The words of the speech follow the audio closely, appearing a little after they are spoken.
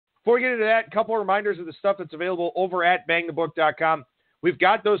Before we get into that, a couple of reminders of the stuff that's available over at BangTheBook.com. We've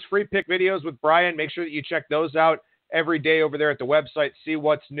got those free pick videos with Brian. Make sure that you check those out every day over there at the website. See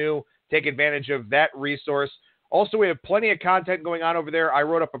what's new. Take advantage of that resource. Also, we have plenty of content going on over there. I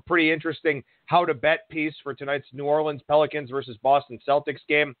wrote up a pretty interesting how-to-bet piece for tonight's New Orleans Pelicans versus Boston Celtics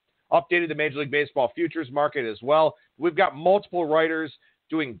game. Updated the Major League Baseball futures market as well. We've got multiple writers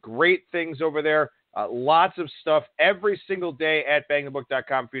doing great things over there. Lots of stuff every single day at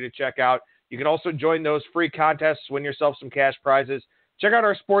BangTheBook.com for you to check out. You can also join those free contests, win yourself some cash prizes. Check out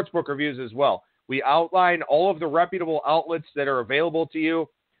our Sportsbook reviews as well. We outline all of the reputable outlets that are available to you.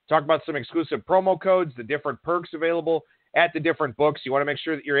 Talk about some exclusive promo codes, the different perks available at the different books. You want to make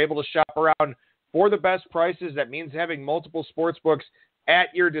sure that you're able to shop around for the best prices. That means having multiple sports books at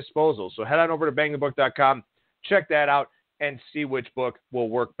your disposal. So head on over to BangTheBook.com, check that out, and see which book will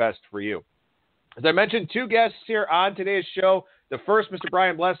work best for you. As I mentioned, two guests here on today's show. The first, Mr.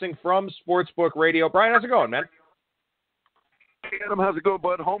 Brian Blessing from Sportsbook Radio. Brian, how's it going, man? Hey, Adam, how's it going,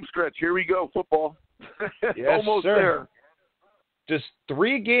 bud? Home stretch. Here we go, football. Yes, almost sir. There. Just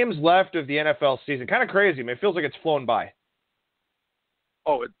 3 games left of the NFL season. Kind of crazy. I mean, it feels like it's flown by.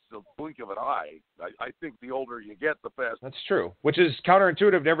 Oh, it's a blink of an eye. I think the older you get, the faster. That's true, which is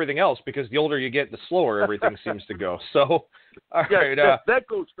counterintuitive to everything else because the older you get, the slower everything seems to go. So, all right. That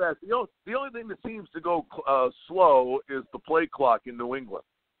goes fast. The only thing that seems to go slow is the play clock in New England.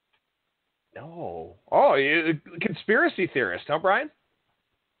 No. Oh, conspiracy theorist, huh, Brian?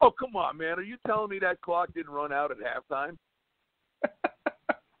 Oh, come on, man. Are you telling me that clock didn't run out at halftime?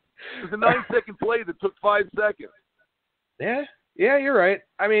 It was a 9-second play that took 5 seconds. Yeah, you're right.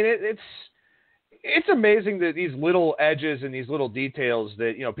 I mean, it's amazing that these little edges and these little details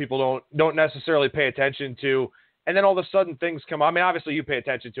that, you know, people don't necessarily pay attention to, and then all of a sudden things come on. I mean, obviously you pay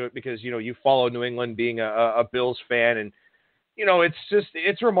attention to it because, you know, you follow New England being a Bills fan, and, you know,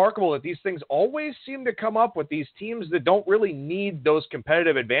 it's remarkable that these things always seem to come up with these teams that don't really need those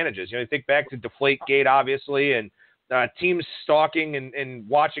competitive advantages. You know, you think back to Deflategate, obviously, and teams stalking and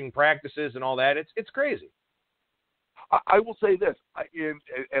watching practices and all that. It's crazy. I will say this,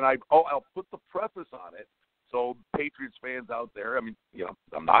 I'll put the preface on it. So Patriots fans out there, I mean, you know,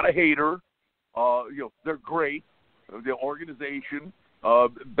 I'm not a hater. You know, they're great. The organization,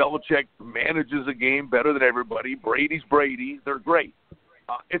 Belichick manages a game better than everybody. Brady's Brady. They're great.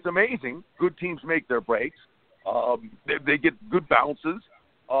 It's amazing. Good teams make their breaks. They get good bounces.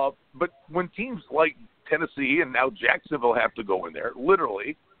 But when teams like Tennessee and now Jacksonville have to go in there,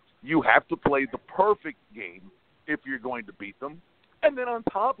 literally, you have to play the perfect game if you're going to beat them. And then on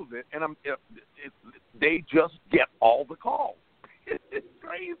top of it, they just get all the calls. It's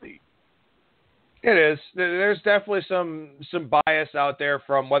crazy. It is. There's definitely some bias out there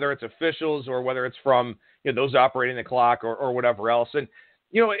from whether it's officials or whether it's from, you know, those operating the clock or whatever else. And,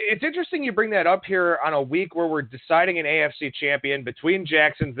 you know, it's interesting you bring that up here on a week where we're deciding an AFC champion between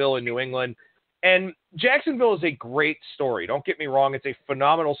Jacksonville and New England. And Jacksonville is a great story. Don't get me wrong. It's a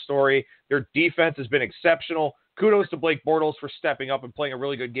phenomenal story. Their defense has been exceptional. Kudos to Blake Bortles for stepping up and playing a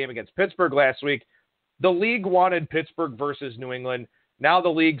really good game against Pittsburgh last week. The league wanted Pittsburgh versus New England. Now the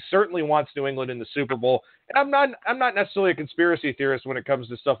league certainly wants New England in the Super Bowl. And I'm not necessarily a conspiracy theorist when it comes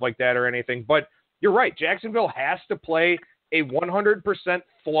to stuff like that or anything, but you're right. Jacksonville has to play a 100%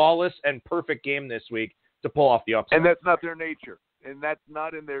 flawless and perfect game this week to pull off the upset. And that's not their nature. And that's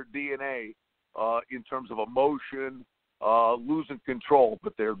not in their DNA in terms of emotion, losing control.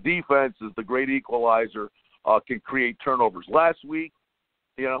 But their defense is the great equalizer, can create turnovers. Last week,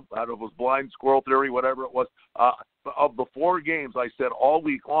 you know, I don't know if it was blind squirrel theory, whatever it was, of the 4 games I said all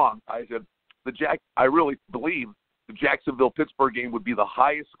week long, I said I really believe the Jacksonville-Pittsburgh game would be the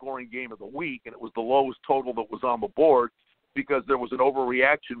highest scoring game of the week, and it was the lowest total that was on the board because there was an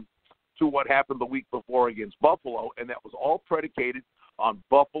overreaction to what happened the week before against Buffalo, and that was all predicated on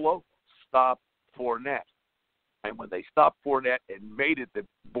Buffalo stopped Fournette. And when they stopped Fournette and made it that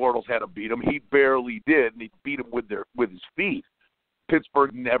Bortles had to beat him, he barely did, and he beat him with his feet.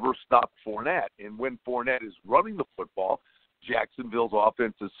 Pittsburgh never stopped Fournette. And when Fournette is running the football, Jacksonville's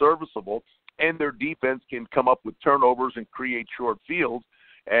offense is serviceable, and their defense can come up with turnovers and create short fields.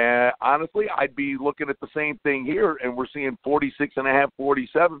 And honestly, I'd be looking at the same thing here, and we're seeing 46.5,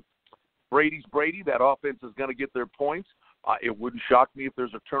 47. Brady's Brady. That offense is going to get their points. It wouldn't shock me if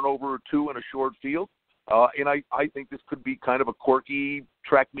there's a turnover or two in a short field. And I think this could be kind of a quirky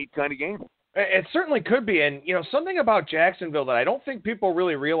track meet kind of game. It certainly could be. And, you know, something about Jacksonville that I don't think people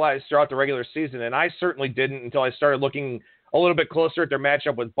really realized throughout the regular season, and I certainly didn't until I started looking a little bit closer at their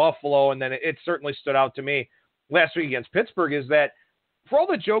matchup with Buffalo, and then it certainly stood out to me last week against Pittsburgh, is that for all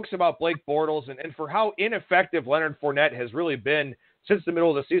the jokes about Blake Bortles and for how ineffective Leonard Fournette has really been since the middle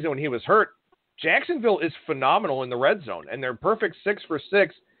of the season when he was hurt. Jacksonville is phenomenal in the red zone, and they're perfect 6 for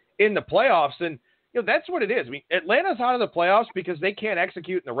 6 in the playoffs. And, that's what it is. I mean, Atlanta's out of the playoffs because they can't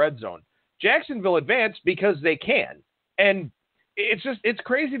execute in the red zone. Jacksonville advanced because they can. And it's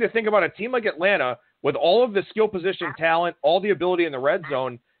crazy to think about a team like Atlanta with all of the skill position talent, all the ability in the red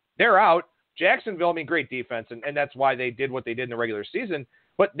zone. They're out. Jacksonville, great defense, and that's why they did what they did in the regular season.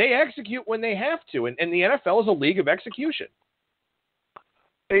 But they execute when they have to, and the NFL is a league of execution.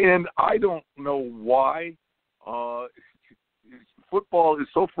 And I don't know why. Football is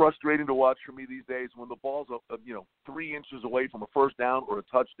so frustrating to watch for me these days when the ball's 3 inches away from a first down or a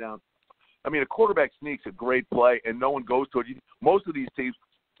touchdown. I mean, a quarterback sneaks a great play, and no one goes to it. Most of these teams,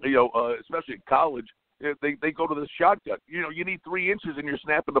 especially in college, they go to the shotgun. You need 3 inches, and you're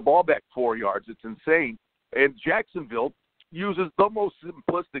snapping the ball back 4 yards. It's insane. And Jacksonville uses the most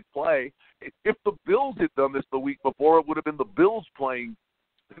simplistic play. If the Bills had done this the week before, it would have been the Bills playing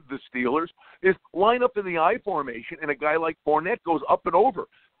the Steelers, is line up in the I formation, and a guy like Fournette goes up and over.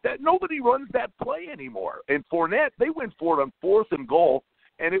 That nobody runs that play anymore. And Fournette, they went for it on 4th and goal,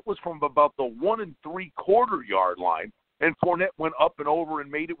 and it was from about the 1 3/4 yard line, and Fournette went up and over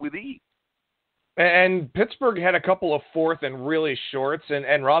and made it with ease. And Pittsburgh had a couple of 4th and really shorts, and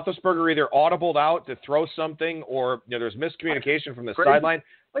Roethlisberger either audibled out to throw something, or there's miscommunication from the sideline.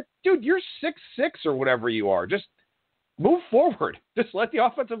 Like, dude, you're 6'6" or whatever you are. Just move forward. Just let the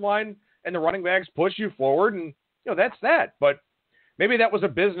offensive line and the running backs push you forward, and that's that. But maybe that was a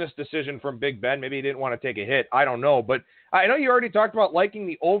business decision from Big Ben. Maybe he didn't want to take a hit. I don't know. But I know you already talked about liking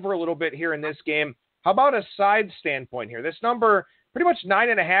the over a little bit here in this game. How about a side standpoint here? This number, pretty much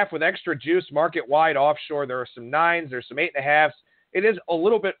 9.5 with extra juice, market wide offshore. There are some 9s, there's some 8.5s. It is a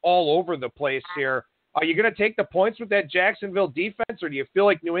little bit all over the place here. Are you going to take the points with that Jacksonville defense, or do you feel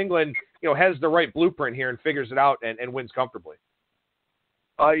like New England, has the right blueprint here and figures it out and wins comfortably?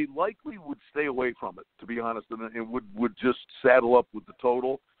 I likely would stay away from it, to be honest, and would just saddle up with the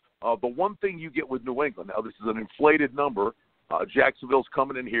total. The one thing you get with New England, now this is an inflated number. Jacksonville's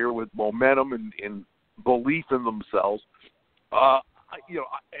coming in here with momentum and belief in themselves.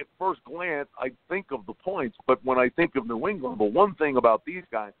 At first glance, I think of the points, but when I think of New England, the one thing about these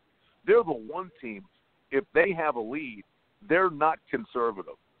guys, they're the one team, if they have a lead, they're not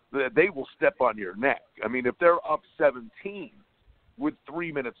conservative. They will step on your neck. I mean, if they're up 17 with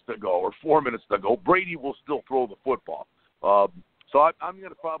 3 minutes to go or 4 minutes to go, Brady will still throw the football. So I'm going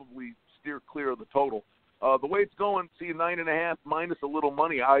to probably steer clear of the total. The way it's going, see a 9.5 minus a little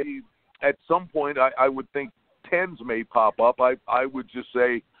money. At some point, I would think 10s may pop up. I would just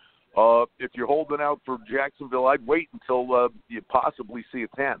say, if you're holding out for Jacksonville, I'd wait until you possibly see a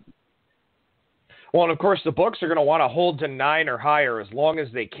 10. Well, and of course, the books are going to want to hold to 9 or higher as long as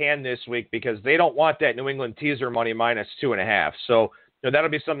they can this week, because they don't want that New England teaser money minus 2.5. So that'll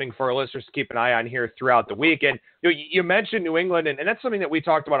be something for our listeners to keep an eye on here throughout the week. And you mentioned New England, and that's something that we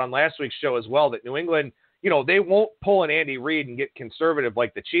talked about on last week's show as well, that New England, they won't pull an Andy Reid and get conservative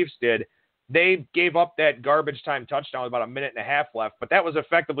like the Chiefs did. They gave up that garbage time touchdown with about a minute and a half left, but that was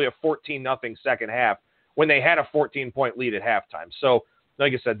effectively a 14-0 second half when they had a 14-point lead at halftime. So,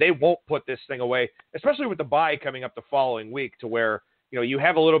 like I said, they won't put this thing away, especially with the bye coming up the following week, to where, you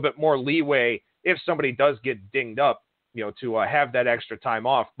have a little bit more leeway if somebody does get dinged up, to have that extra time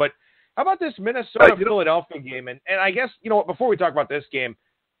off. But how about this Minnesota-Philadelphia game? And I guess, before we talk about this game,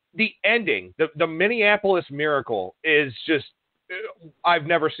 the ending, the Minneapolis Miracle is just, I've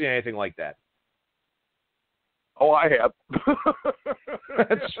never seen anything like that. Oh, I have.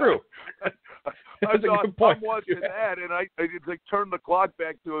 That's true. That's a good point. I'm watching that, and I turned the clock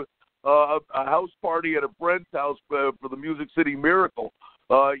back to a house party at a friend's house for the Music City Miracle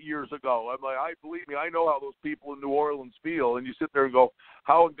years ago. I'm like, believe me, I know how those people in New Orleans feel. And you sit there and go,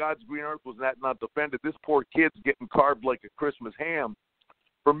 how in God's green earth was that not defended? This poor kid's getting carved like a Christmas ham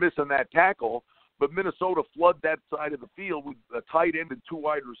for missing that tackle. But Minnesota flood that side of the field with a tight end and 2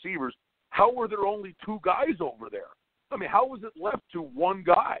 wide receivers. How were there only 2 guys over there? I mean, how was it left to one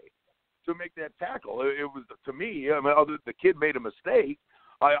guy to make that tackle? It was, to me, the kid made a mistake.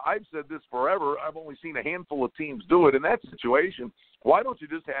 I've said this forever. I've only seen a handful of teams do it in that situation. Why don't you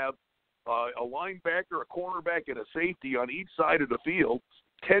just have a linebacker, a cornerback, and a safety on each side of the field,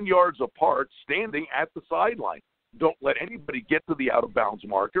 10 yards apart, standing at the sideline? Don't let anybody get to the out-of-bounds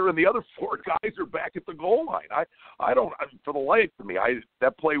marker, and the other 4 guys are back at the goal line. I don't, for the life of me,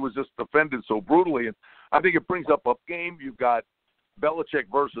 that play was just defended so brutally, and I think it brings up a game. You've got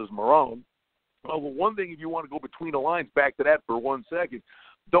Belichick versus Marone. Well, one thing, if you want to go between the lines, back to that for 1 second,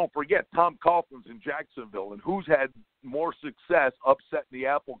 don't forget Tom Coughlin's in Jacksonville, and who's had more success upsetting the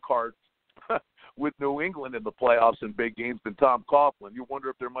apple cart with New England in the playoffs in big games than Tom Coughlin. You wonder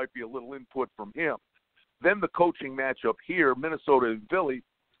if there might be a little input from him. Then the coaching matchup here, Minnesota and Philly.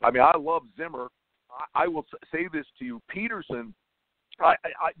 I mean, I love Zimmer. I will say this to you. Peterson,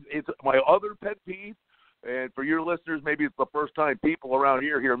 it's my other pet peeve. And for your listeners, maybe it's the first time people around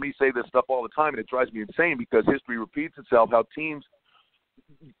here hear me say this stuff all the time, and it drives me insane because history repeats itself, how teams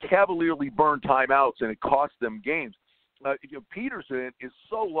cavalierly burn timeouts, and it costs them games. Peterson is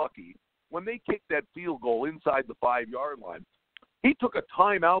so lucky. When they kicked that field goal inside the 5-yard line, he took a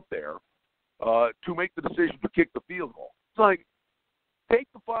timeout there to make the decision to kick the field goal. It's like, take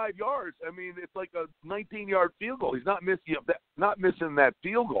the 5 yards. I mean, it's like a 19-yard field goal. He's not missing that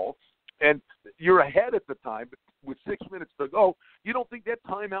field goal. And you're ahead at the time, but with 6 minutes to go, you don't think that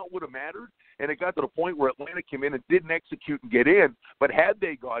timeout would have mattered? And it got to the point where Atlanta came in and didn't execute and get in. But had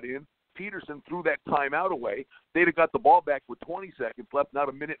they got in, Peterson threw that timeout away. They'd have got the ball back with 20 seconds left, not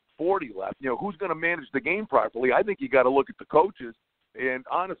a minute 40 left. Who's going to manage the game properly? I think you got to look at the coaches. And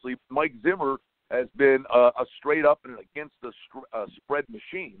honestly, Mike Zimmer has been a straight up and against the spread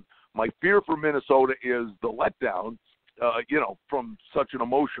machine. My fear for Minnesota is the letdown, from such an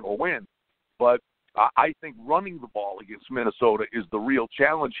emotional win. But I think running the ball against Minnesota is the real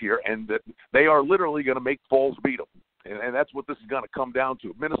challenge here, and that they are literally going to make Foles beat them. And that's what this is going to come down to.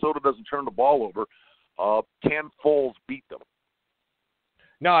 If Minnesota doesn't turn the ball over, can Foles beat them?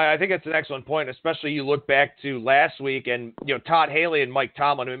 No, I think it's an excellent point, especially you look back to last week and, Todd Haley and Mike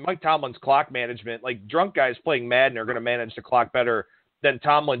Tomlin. I mean, Mike Tomlin's clock management, like drunk guys playing Madden are going to manage the clock better than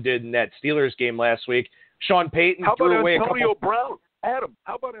Tomlin did in that Steelers game last week. Sean Payton threw away Antonio Brown? Adam,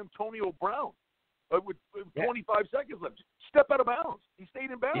 how about Antonio Brown? With 25 seconds left, step out of bounds. He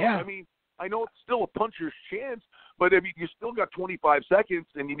stayed in bounds. Yeah. I mean, I know it's still a puncher's chance, but if you still got 25 seconds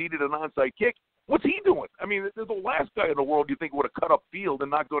and you needed an onside kick, what's he doing? I mean, they're the last guy in the world you think would have cut up field and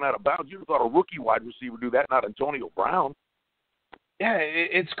not gone out of bounds. You'd have thought a rookie wide receiver do that, not Antonio Brown. Yeah,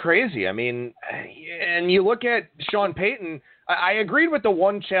 it's crazy. I mean, and you look at Sean Payton, I agreed with the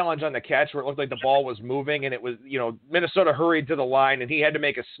one challenge on the catch where it looked like the ball was moving and it was, Minnesota hurried to the line and he had to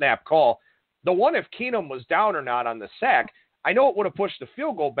make a snap call. The one if Keenum was down or not on the sack, I know it would have pushed the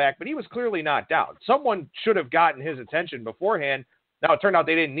field goal back, but he was clearly not down. Someone should have gotten his attention beforehand. Now, it turned out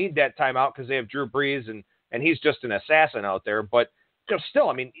they didn't need that timeout because they have Drew Brees and he's just an assassin out there. But still,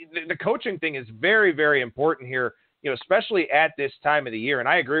 I mean, the coaching thing is very, very important here, especially at this time of the year. And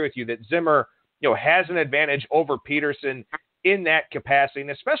I agree with you that Zimmer, has an advantage over Peterson in that capacity,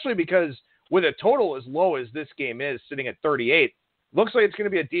 and especially because with a total as low as this game is, sitting at 38, looks like it's going to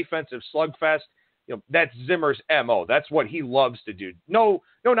be a defensive slugfest. That's Zimmer's MO. That's what he loves to do. No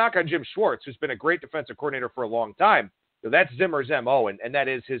knock on Jim Schwartz, who's been a great defensive coordinator for a long time. That's Zimmer's MO, and that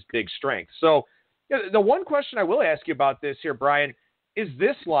is his big strength. So the one question I will ask you about this here, Brian, is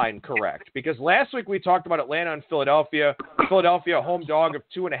this line correct? Because last week we talked about Atlanta and Philadelphia. Philadelphia, a home dog of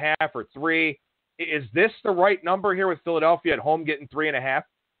 2.5 or 3. Is this the right number here with Philadelphia at home getting 3.5?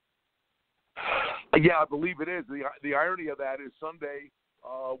 Yeah, I believe it is. The irony of that is Sunday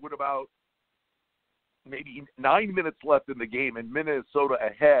with about maybe 9 minutes left in the game and Minnesota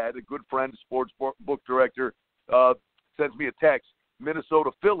ahead, a good friend, Sportsbook director, sends me a text,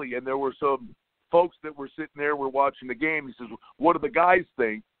 Minnesota-Philly, and there were some folks that were sitting there, were watching the game. He says, what do the guys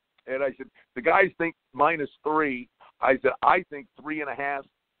think? And I said, the guys think -3. I said, I think 3.5.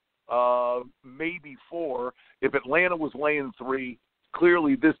 Maybe 4. If Atlanta was laying 3,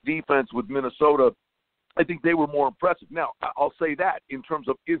 clearly this defense with Minnesota, I think they were more impressive. Now, I'll say that in terms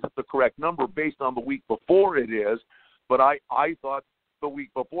of is it the correct number based on the week before it is, but I thought the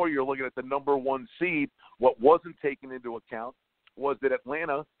week before you're looking at the number 1 seed. What wasn't taken into account was that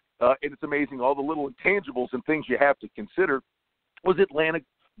Atlanta, and it's amazing, all the little intangibles and things you have to consider, was Atlanta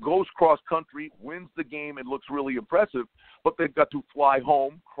goes cross-country, wins the game, and looks really impressive, but they've got to fly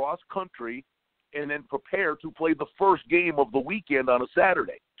home cross-country and then prepare to play the first game of the weekend on a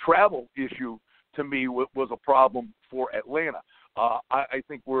Saturday. Travel issue, to me, was a problem for Atlanta. I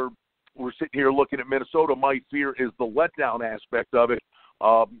think we're sitting here looking at Minnesota. My fear is the letdown aspect of it,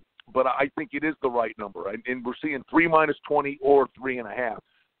 but I think it is the right number, and we're seeing 3 -20 or 3.5.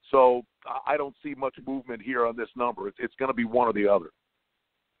 So I don't see much movement here on this number. It's going to be one or the other.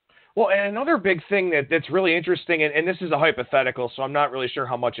 Well, and another big thing that's really interesting, and this is a hypothetical, so I'm not really sure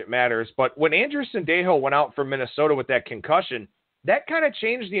how much it matters, but when Andrew Sendejo went out for Minnesota with that concussion, that kind of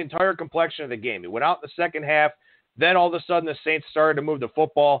changed the entire complexion of the game. He went out in the second half, then all of a sudden the Saints started to move the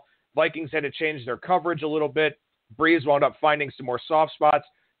football. Vikings had to change their coverage a little bit. Breeze wound up finding some more soft spots.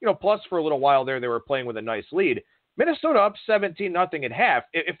 Plus for a little while there, they were playing with a nice lead. Minnesota up 17-0 at half.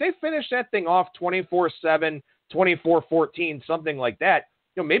 If they finish that thing off 24-7, 24-14, something like that,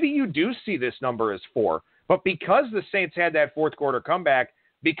 maybe you do see this number as 4. But because the Saints had that fourth quarter comeback,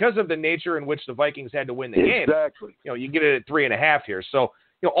 because of the nature in which the Vikings had to win the game, you get it at 3.5 here. So,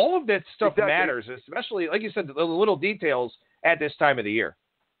 all of that stuff matters, especially, like you said, the little details at this time of the year.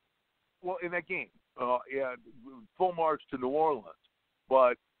 Well, in that game, full march to New Orleans,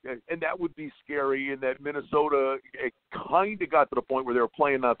 and that would be scary in that Minnesota kind of got to the point where they were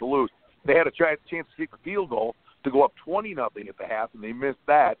playing not to lose. They had a chance to kick a field goal to go up 20-0 at the half, and they missed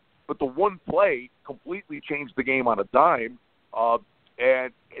that. But the one play completely changed the game on a dime.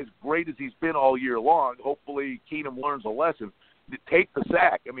 And as great as he's been all year long, hopefully Keenum learns a lesson. To take the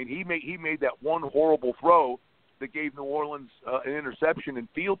sack. I mean, he made that one horrible throw that gave New Orleans an interception in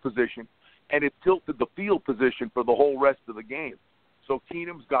field position, and it tilted the field position for the whole rest of the game. So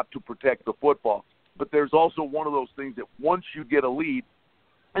Keenum's got to protect the football. But there's also one of those things that once you get a lead,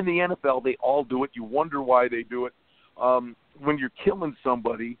 in the NFL they all do it. You wonder why they do it. When you're killing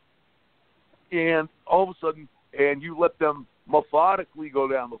somebody, and all of a sudden, and you let them methodically go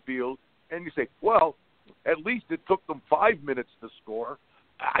down the field, and you say, well, at least it took them 5 minutes to score.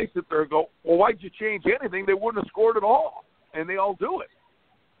 I sit there and go, well, why'd you change anything? They wouldn't have scored at all. And they all do it.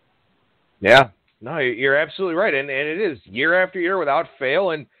 Yeah. No, you're absolutely right. And it is year after year without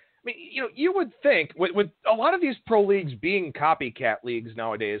fail. And, I mean, you would think with a lot of these pro leagues being copycat leagues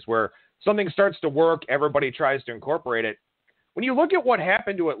nowadays where something starts to work, everybody tries to incorporate it. When you look at what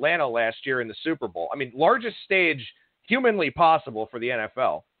happened to Atlanta last year in the Super Bowl, I mean, largest stage humanly possible for the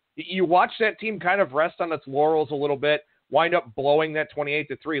NFL. You watch that team kind of rest on its laurels a little bit, wind up blowing that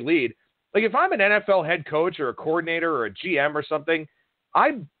 28-3 lead. Like, if I'm an NFL head coach or a coordinator or a GM or something,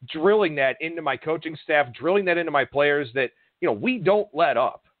 I'm drilling that into my coaching staff, drilling that into my players that, we don't let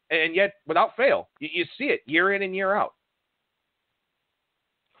up. And yet, without fail, you see it year in and year out.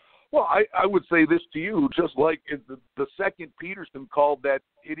 Well, I would say this to you, just like the second Peterson called that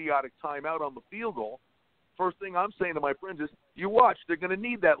idiotic timeout on the field goal, first thing I'm saying to my friends is, you watch, they're going to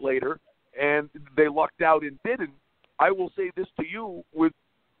need that later, and they lucked out and didn't. I will say this to you,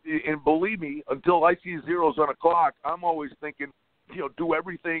 and believe me, until I see zeros on a clock, I'm always thinking, do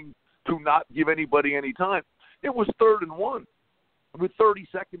everything to not give anybody any time. It was 3rd and 1 with 30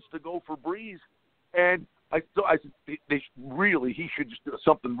 seconds to go for Breeze, and I said, he should just do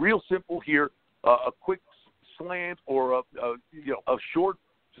something real simple here, a quick slant or a short,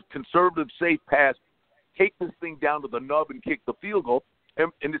 conservative, safe pass. Take this thing down to the nub and kick the field goal.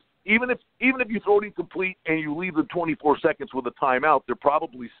 And it's, even if you throw it incomplete and you leave them 24 seconds with a timeout, they're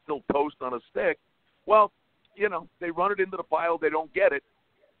probably still toast on a stick. Well, they run it into the pile, they don't get it.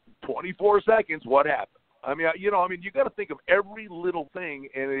 24 seconds, what happened? I mean, you got to think of every little thing,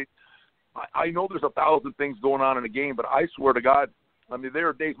 and I know there's 1,000 things going on in a game, but I swear to God, I mean, there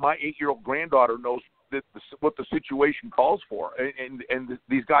are days my 8-year-old granddaughter knows what the situation calls for, and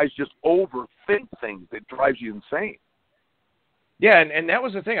these guys just overthink things. It drives you insane. Yeah, and that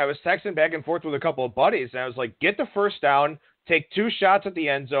was the thing. I was texting back and forth with a couple of buddies, and I was like, get the first down, take 2 shots at the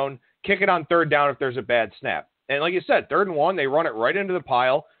end zone, kick it on 3rd down if there's a bad snap. And like you said, 3rd and 1, they run it right into the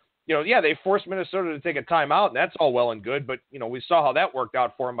pile. They forced Minnesota to take a timeout, and that's all well and good, but, we saw how that worked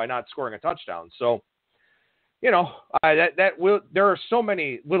out for them by not scoring a touchdown. So, there are so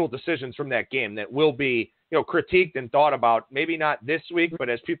many little decisions from that game that will be, critiqued and thought about, maybe not this week, but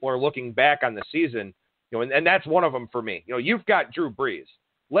as people are looking back on the season, and that's one of them for me. You've got Drew Brees.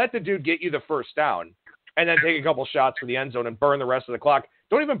 Let the dude get you the first down and then take a couple shots for the end zone and burn the rest of the clock.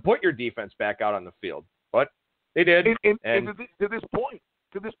 Don't even put your defense back out on the field. But they did. And to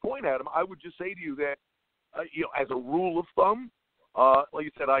this point, Adam, I would just say to you that, as a rule of thumb, like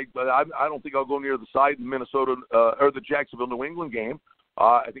you said, I don't think I'll go near the side in Minnesota or the Jacksonville New England game.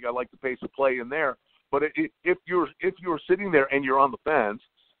 I think I like the pace of play in there. But if you're sitting there and you're on the fence,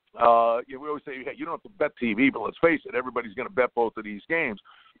 we always say, hey, you don't have to bet TV, but let's face it, everybody's going to bet both of these games.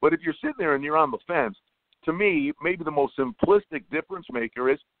 But if you're sitting there and you're on the fence, to me, maybe the most simplistic difference maker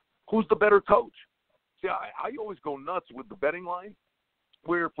is who's the better coach. See, I always go nuts with the betting line,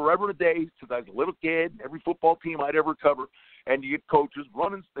 where forever and a day, since I was a little kid, every football team I'd ever cover, and you get coaches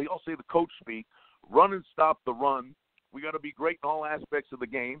running, they all say the coach speak, run and stop the run. We got to be great in all aspects of the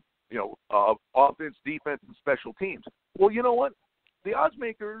game, offense, defense, and special teams. Well, you know what? The odds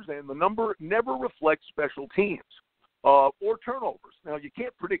makers and the number never reflect special teams or turnovers. Now, you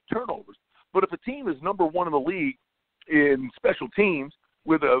can't predict turnovers, but if a team is number 1 in the league in special teams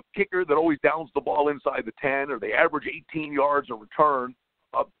with a kicker that always downs the ball inside the 10 or they average 18 yards a return,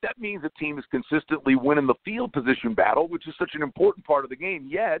 that means the team is consistently winning the field position battle, which is such an important part of the game.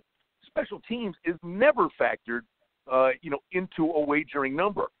 Yet, special teams is never factored, into a wagering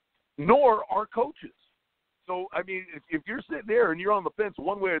number, nor are coaches. So, I mean, if you're sitting there and you're on the fence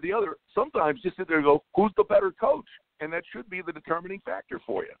one way or the other, sometimes you sit there and go, who's the better coach? And that should be the determining factor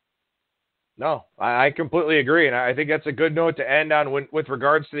for you. No, I completely agree, and I think that's a good note to end on with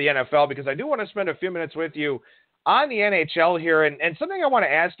regards to the NFL, because I do want to spend a few minutes with you on the NHL here, and something I want to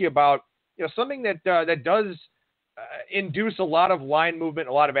ask you about, something that does induce a lot of line movement,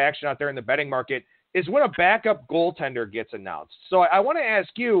 a lot of action out there in the betting market, is when a backup goaltender gets announced. So I want to ask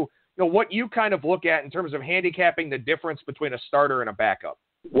you, what you kind of look at in terms of handicapping the difference between a starter and a backup.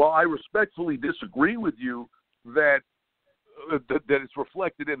 Well, I respectfully disagree with you that it's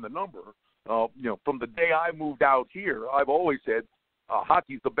reflected in the number. From the day I moved out here, I've always said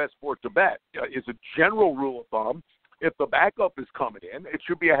hockey's the best sport to bet. It's a general rule of thumb. If the backup is coming in, it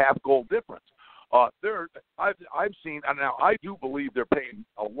should be a half goal difference. I've seen, and now I do believe they're paying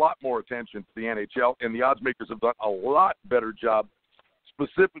a lot more attention to the NHL, and the odds makers have done a lot better job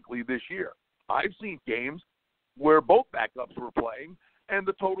specifically this year. I've seen games where both backups were playing, and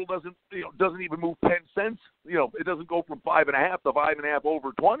the total doesn't even move 10 cents. It doesn't go from 5.5 to 5.5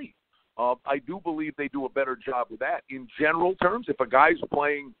 over 20. I do believe they do a better job with that. In general terms, if a guy's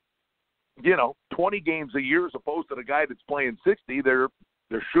playing, 20 games a year as opposed to the guy that's playing 60, there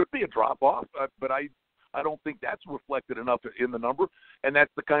should be a drop-off. But I don't think that's reflected enough in the number. And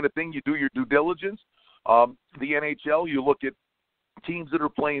that's the kind of thing you do your due diligence. The NHL, you look at teams that are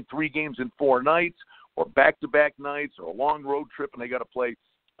playing 3 games in 4 nights or back-to-back nights or a long road trip, and they got to play,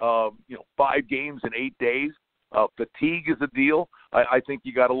 5 games in 8 days. Fatigue is a deal I think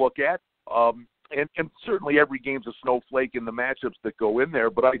you got to look at. And certainly every game's a snowflake in the matchups that go in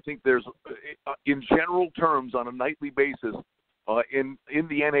there, but I think there's, in general terms, on a nightly basis, in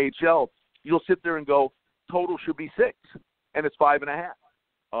the NHL, you'll sit there and go, total should be 6, and it's 5.5.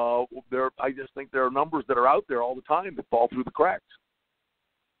 I just think there are numbers that are out there all the time that fall through the cracks.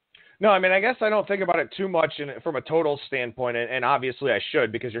 No, I mean, I guess I don't think about it too much from a total standpoint, and obviously I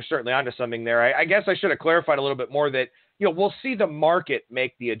should, because you're certainly onto something there. I guess I should have clarified a little bit more that, we'll see the market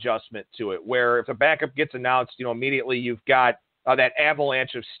make the adjustment to it, where if a backup gets announced, immediately you've got that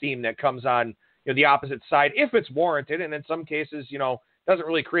avalanche of steam that comes on the opposite side, if it's warranted, and in some cases, doesn't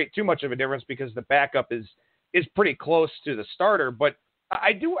really create too much of a difference because the backup is pretty close to the starter. But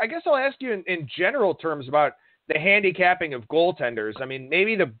I guess I'll ask you in general terms about the handicapping of goaltenders. I mean,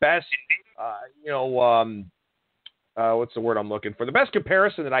 maybe the best, what's the word I'm looking for? The best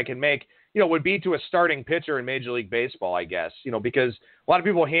comparison that I can make, would be to a starting pitcher in Major League Baseball, I guess, because a lot of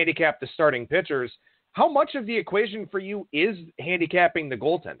people handicap the starting pitchers. How much of the equation for you is handicapping the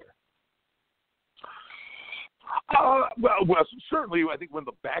goaltender? Well, certainly I think when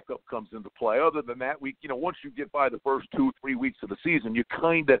the backup comes into play. Other than that, once you get by the first 2-3 weeks of the season, you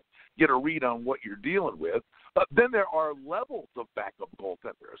kind of get a read on what you're dealing with. Then there are levels of backup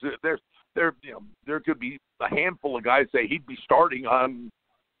goaltenders. There could be a handful of guys say he'd be starting on,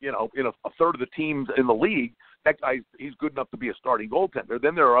 in a third of the teams in the league. That guy, he's good enough to be a starting goaltender.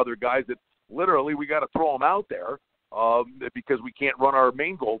 Then there are other guys that literally we got to throw them out there because we can't run our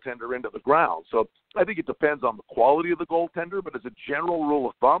main goaltender into the ground. So I think it depends on the quality of the goaltender, but as a general rule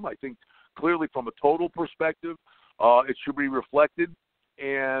of thumb, I think clearly from a total perspective, it should be reflected.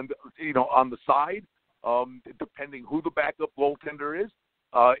 And, on the side, depending who the backup goaltender is,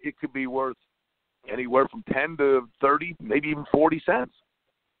 it could be worth anywhere from 10 to 30, maybe even 40 cents.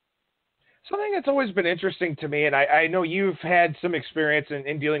 Something that's always been interesting to me, and I know you've had some experience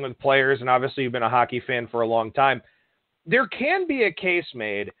in dealing with players, and obviously you've been a hockey fan for a long time. There can be a case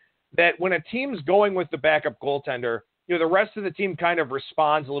made that when a team's going with the backup goaltender, the rest of the team kind of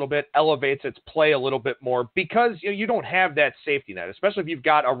responds a little bit, elevates its play a little bit more because you don't have that safety net, especially if you've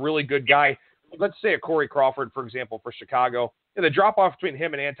got a really good guy. Let's say a Corey Crawford, for example, for Chicago. The drop-off between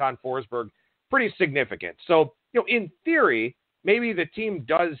him and Anton Forsberg, pretty significant. So, in theory, maybe the team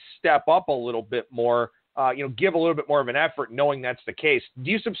does step up a little bit more, give a little bit more of an effort knowing that's the case. Do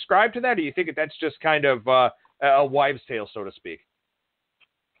you subscribe to that, or do you think that's just kind of a wives' tale, so to speak?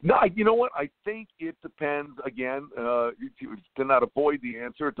 No, you know what? I think it depends, again, to not avoid the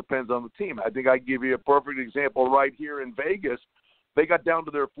answer, it depends on the team. I think I give you a perfect example right here in Vegas. They got down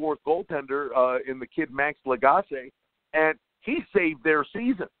to their 4th goaltender in the kid Max Lagacé, and he saved their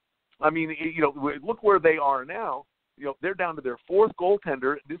season. I mean, look where they are now. They're down to their 4th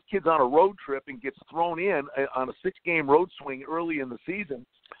goaltender. This kid's on a road trip and gets thrown in on a 6-game road swing early in the season.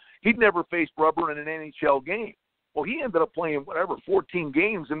 He'd never faced rubber in an NHL game. Well, he ended up playing, 14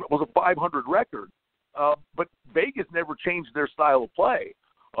 games, and it was a .500 record. But Vegas never changed their style of play.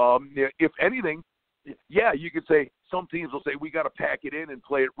 If anything, yeah, you could say some teams will say we got to pack it in and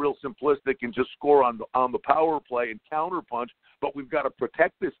play it real simplistic and just score on the power play and counterpunch, but we've got to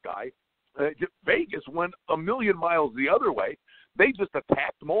protect this guy. Vegas went a million miles the other way. They just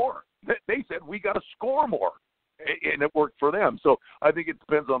attacked more. They said, we got to score more, and it worked for them. So I think it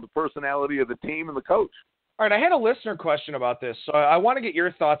depends on the personality of the team and the coach. All right, I had a listener question about this, so I want to get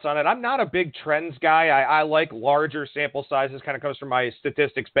your thoughts on it. I'm not a big trends guy. I like larger sample sizes, kind of comes from my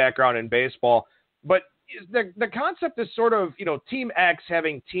statistics background in baseball. But the concept is sort of, Team X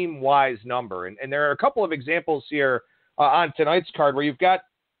having Team Y's number. And there are a couple of examples here on tonight's card where you've got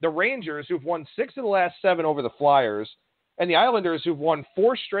the Rangers, who've won 6 of the last 7 over the Flyers, and the Islanders, who've won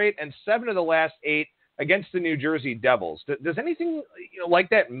 4 straight and 7 of the last 8 against the New Jersey Devils. Does anything like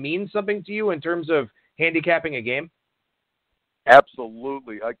that mean something to you in terms of handicapping a game?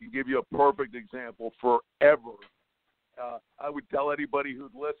 Absolutely. I can give you a perfect example forever. I would tell anybody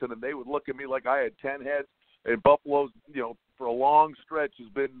who'd listen, and they would look at me like I had 10 heads, and Buffalo's, for a long stretch has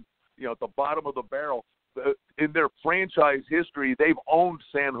been, at the bottom of the barrel. In their franchise history, they've owned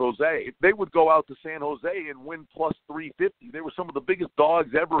San Jose. They would go out to San Jose and win plus 350. They were some of the biggest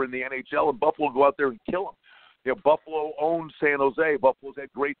dogs ever in the NHL, and Buffalo would go out there and kill them. Buffalo owned San Jose. Buffalo's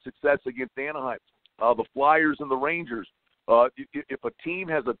had great success against Anaheim. The Flyers and the Rangers. If a team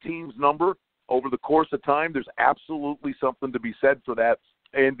has a team's number over the course of time, there's absolutely something to be said for that.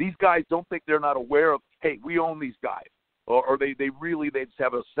 And these guys don't think they're not aware of, hey, we own these guys. Or they just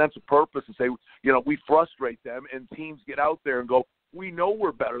have a sense of purpose and say, we frustrate them, and teams get out there and go, we know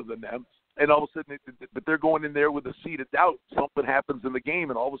we're better than them. And all of a sudden, but they're going in there with a seed of doubt. Something happens in the game,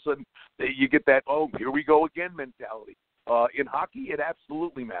 and all of a sudden you get that, oh, here we go again mentality. In hockey, it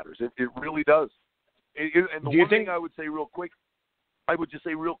absolutely matters. It really does. And the one thing I would say real quick,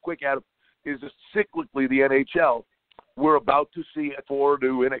 Adam, is just cyclically the NHL, we're about to see a 4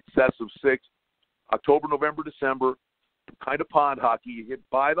 to in excess of 6, October, November, December, kind of pond hockey. You get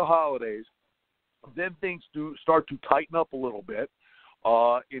by the holidays, then things do start to tighten up a little bit,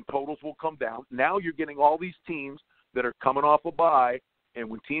 and totals will come down. Now you're getting all these teams that are coming off a bye, and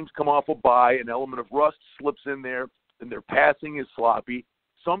when teams come off a bye, an element of rust slips in there, and their passing is sloppy.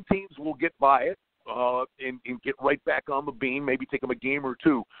 Some teams will get by it, and get right back on the beam, maybe take them a game or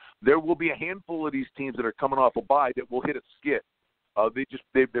two. There will be a handful of these teams that are coming off a bye that will hit a skid.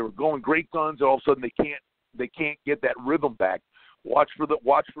 They were going great guns, and all of a sudden they can't get that rhythm back. Watch for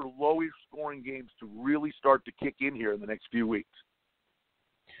lower scoring games to really start to kick in here in the next few weeks.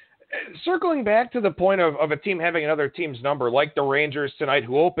 Circling back to the point of a team having another team's number, like the Rangers tonight,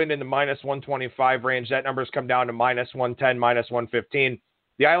 who opened in the minus 125 range, that number's come down to minus 110, minus 115.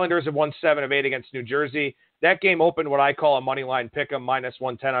 The Islanders have won 7 of 8 against New Jersey. That game opened what I call a money line pick'em, minus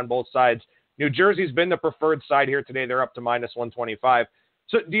 110 on both sides. New Jersey's been the preferred side here today. They're up to minus 125.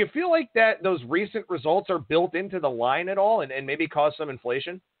 So do you feel like that those recent results are built into the line at all and maybe cause some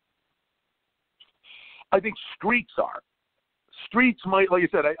inflation? I think streaks are. Streaks might, like you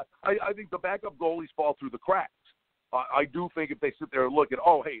said, I think the backup goalies fall through the cracks. I do think if they sit there and look at,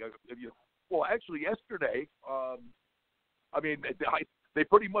 actually yesterday, they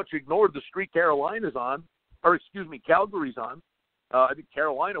pretty much ignored the streak Calgary's on. I think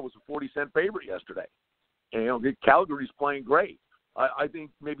Carolina was a 40-cent favorite yesterday. And Calgary's playing great. I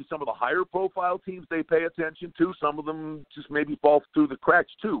think maybe some of the higher profile teams they pay attention to, some of them just maybe fall through the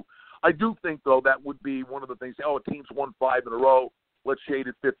cracks too. I do think, though, that would be one of the things, a team's won 5 in a row, let's shade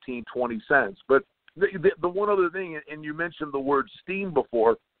it 15, 20 cents. But the one other thing, and you mentioned the word steam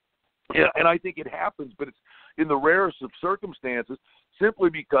before, and I think it happens, but it's in the rarest of circumstances, simply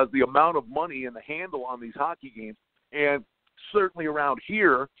because the amount of money and the handle on these hockey games, and certainly around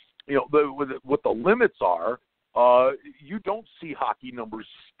here, what the limits are, you don't see hockey numbers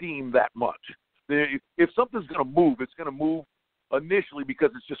steam that much. If something's going to move, it's going to move initially because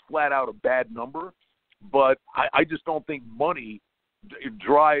it's just flat out a bad number. But I just don't think money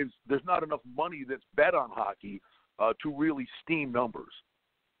drives – there's not enough money that's bet on hockey to really steam numbers.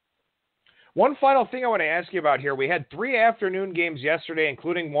 One final thing I want to ask you about here. We had 3 afternoon games yesterday,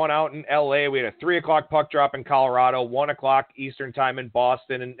 including one out in L.A. We had a 3 o'clock puck drop in Colorado, 1 o'clock Eastern time in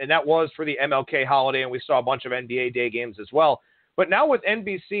Boston, and that was for the MLK holiday, and we saw a bunch of NBA day games as well. But now with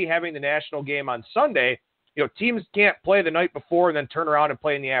NBC having the national game on Sunday, teams can't play the night before and then turn around and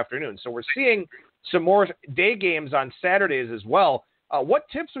play in the afternoon. So we're seeing some more day games on Saturdays as well. What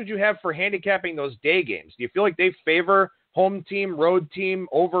tips would you have for handicapping those day games? Do you feel like they favor home team, road team,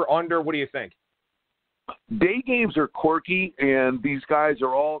 over, under? What do you think? Day games are quirky, and these guys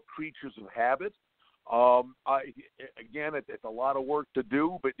are all creatures of habit. It's a lot of work to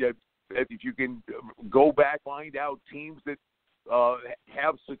do, but if you can go back, find out teams that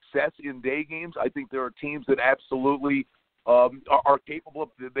have success in day games, I think there are teams that absolutely are capable of.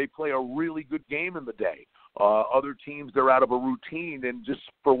 They play a really good game in the day. Other teams, they're out of a routine and just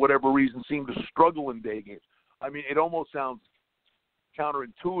for whatever reason seem to struggle in day games. I mean, it almost sounds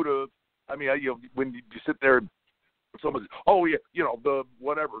counterintuitive. I mean, when you sit there, and someone says, "Oh yeah,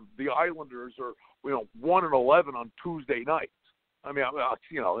 the Islanders are 1-11 on Tuesday nights." I mean,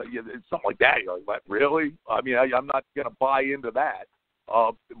 it's something like that. You're like, what, really? I mean, I'm not going to buy into that.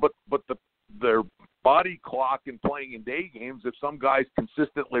 But their body clock and playing in day games, if some guys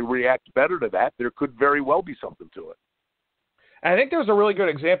consistently react better to that, there could very well be something to it. And I think there's a really good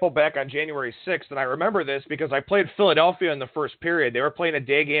example back on January 6th, and I remember this because I played Philadelphia in the first period. They were playing a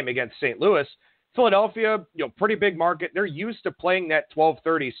day game against St. Louis. Philadelphia, pretty big market. They're used to playing that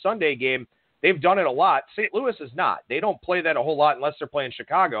 12:30 Sunday game. They've done it a lot. St. Louis is not. They don't play that a whole lot unless they're playing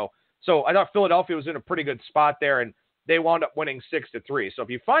Chicago. So I thought Philadelphia was in a pretty good spot there, and they wound up winning 6-3. So if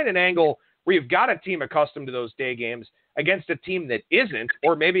you find an angle where you've got a team accustomed to those day games against a team that isn't,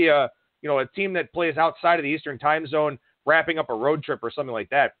 or maybe a team that plays outside of the Eastern time zone, wrapping up a road trip or something like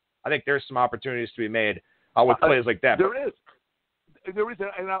that, I think there's some opportunities to be made with plays like that. There is,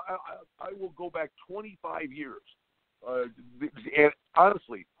 and I will go back 25 years. And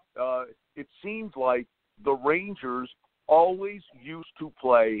honestly, it seems like the Rangers always used to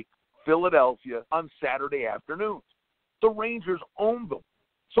play Philadelphia on Saturday afternoons. The Rangers owned them.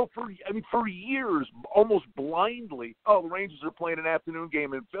 So for years, almost blindly, the Rangers are playing an afternoon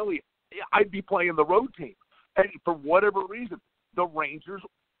game in Philly. I'd be playing the road team. And for whatever reason, the Rangers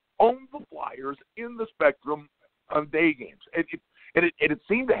owned the Flyers in the Spectrum on day games. And it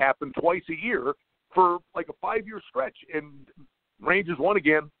seemed to happen twice a year for like a 5-year stretch. And Rangers won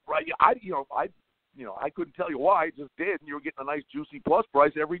again. Right? I couldn't tell you why. It just did. And you were getting a nice juicy plus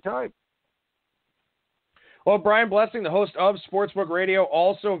price every time. Well, Brian Blessing, the host of Sportsbook Radio,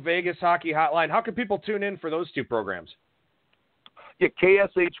 also Vegas Hockey Hotline. How can people tune in for those two programs? Yeah,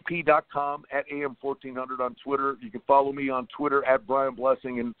 KSHP.com at AM1400 on Twitter. You can follow me on Twitter at Brian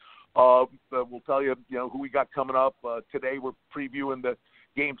Blessing, and we'll tell you, who we got coming up. Today we're previewing the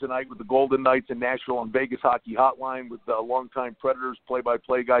game tonight with the Golden Knights in Nashville on Vegas Hockey Hotline with longtime Predators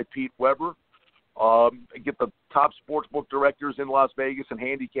play-by-play guy Pete Weber. Get the top sportsbook directors in Las Vegas and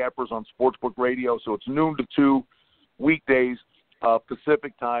handicappers on Sportsbook Radio. So it's noon to 2 weekdays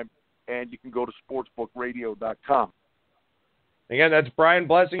Pacific time, and you can go to sportsbookradio.com. Again, that's Brian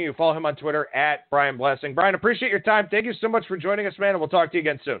Blessing. You can follow him on Twitter at Brian Blessing. Brian, appreciate your time. Thank you so much for joining us, man, and we'll talk to you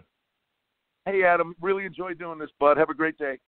again soon. Hey, Adam, really enjoyed doing this, bud. Have a great day.